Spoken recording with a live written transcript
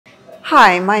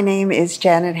Hi, my name is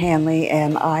Janet Hanley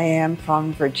and I am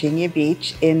from Virginia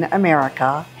Beach in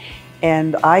America.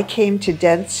 And I came to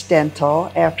Dentzz Dental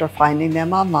after finding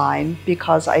them online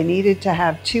because I needed to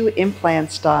have 2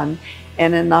 implants done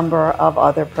and a number of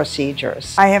other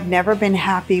procedures. I have never been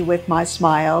happy with my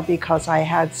smile because I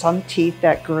had some teeth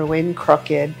that grew in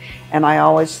crooked and I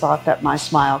always thought that my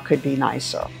smile could be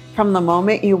nicer. From the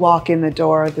moment you walk in the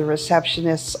door, the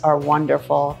receptionists are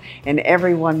wonderful and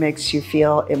everyone makes you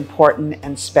feel important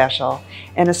and special.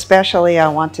 And especially I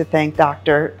want to thank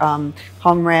Dr.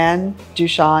 Homran,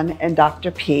 Dushan, and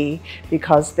Dr. P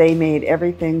because they made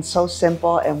everything so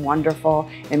simple and wonderful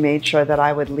and made sure that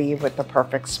I would leave with the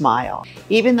perfect smile.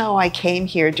 Even though I came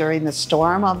here during the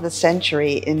storm of the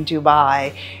century in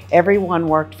Dubai, everyone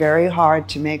worked very hard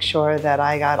to make sure that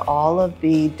I got all of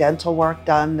the dental work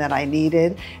done that I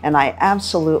needed, and I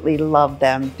absolutely love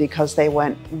them because they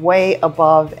went way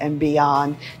above and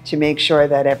beyond to make sure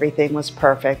that everything was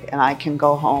perfect and I can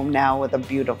go home now with a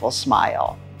beautiful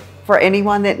smile. For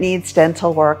anyone that needs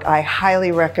dental work, I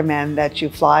highly recommend that you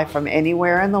fly from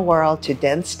anywhere in the world to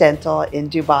Dentzz Dental in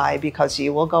Dubai because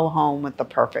you will go home with the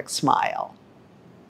perfect smile.